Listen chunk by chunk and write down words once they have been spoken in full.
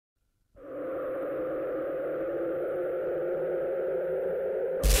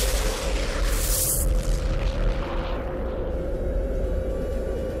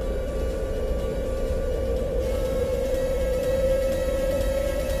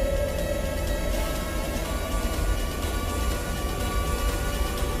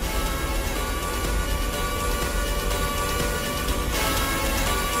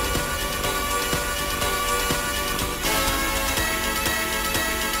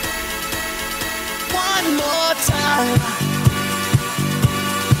One more time.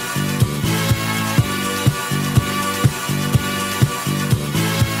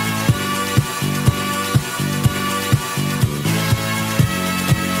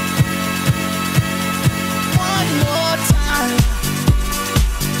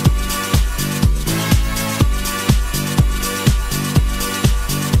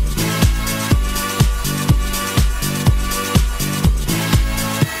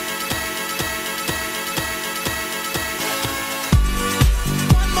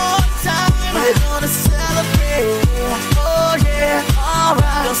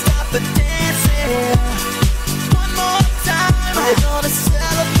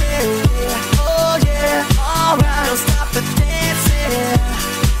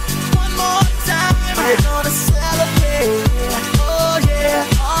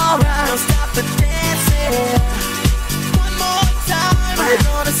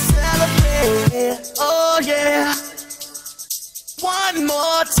 One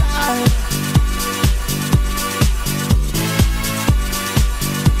more time.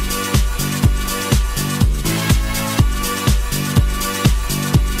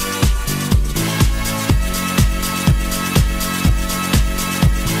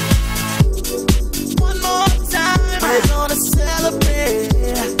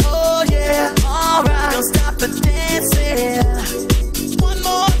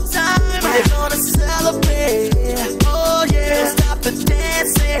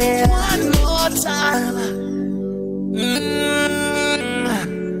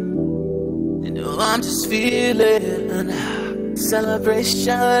 I'm just feeling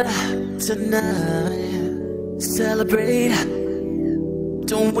celebration tonight. Celebrate,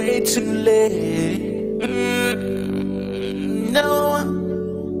 don't wait too late. No,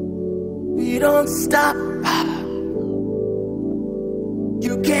 we don't stop.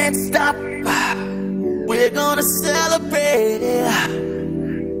 You can't stop. We're gonna celebrate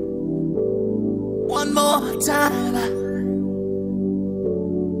one more time.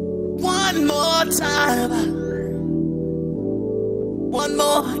 One more time. One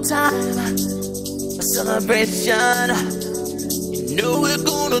more time. A celebration. You know we're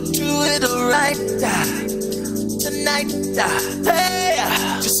gonna do it right tonight. Hey,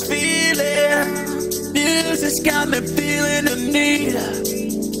 just feeling. Music's got me feeling the need.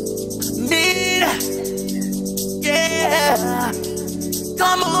 Yeah.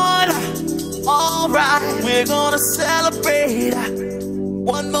 Come on. Alright, we're gonna celebrate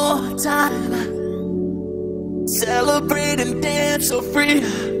one more time. Celebrate and dance so free.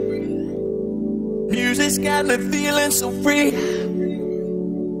 Music's got me feeling so free.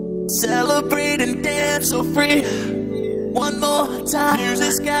 Celebrate and dance so free. One more time.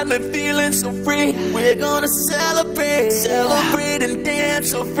 Music's got me feeling so free. We're gonna celebrate. Celebrate and dance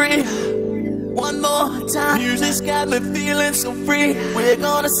so free. One more time. Music's got me feeling so free. We're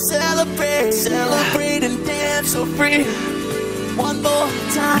gonna celebrate. Celebrate and dance so free. One more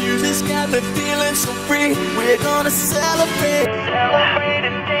time. Music's got me feeling so free. We're gonna celebrate. Celebrate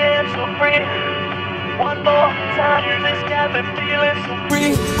and dance so free. One more time. Music's got me feeling so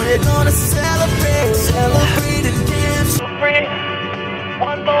free. We're gonna celebrate. Celebrate and dance so free.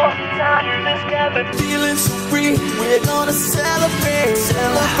 One more time. Music's got me feeling so free. We're gonna celebrate.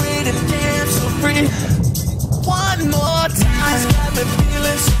 Celebrate and dance so free. One more time. Music's got me feeling so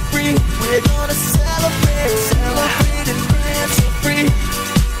free. We're gonna celebrate. Celebrate and dance so free.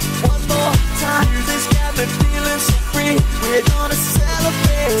 One more time. Music's got me feeling so free. We're gonna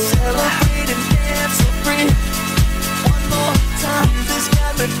celebrate. Celebrate and dance so free. One more time. Music's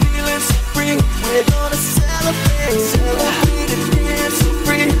got me feeling so free. We're gonna celebrate. Celebrate and dance so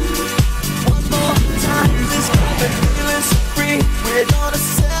free. One more time. Music's got me feeling so free. We're gonna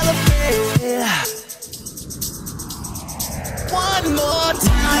celebrate. One more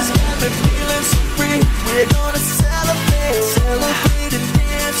time. Music's got me feeling so free. We're gonna celebrate. Celebrate and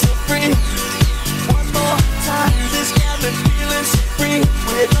dance so free. One more time. Music's got me feeling so free.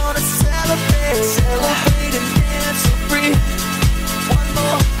 We're gonna celebrate. Celebrate and dance so free. One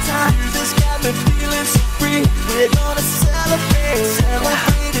more time. Music's got me feeling so free. We're gonna celebrate.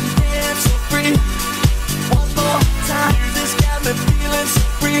 Celebrate and dance so free. One more time. Music's got me feeling so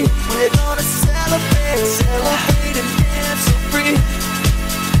free. We're gonna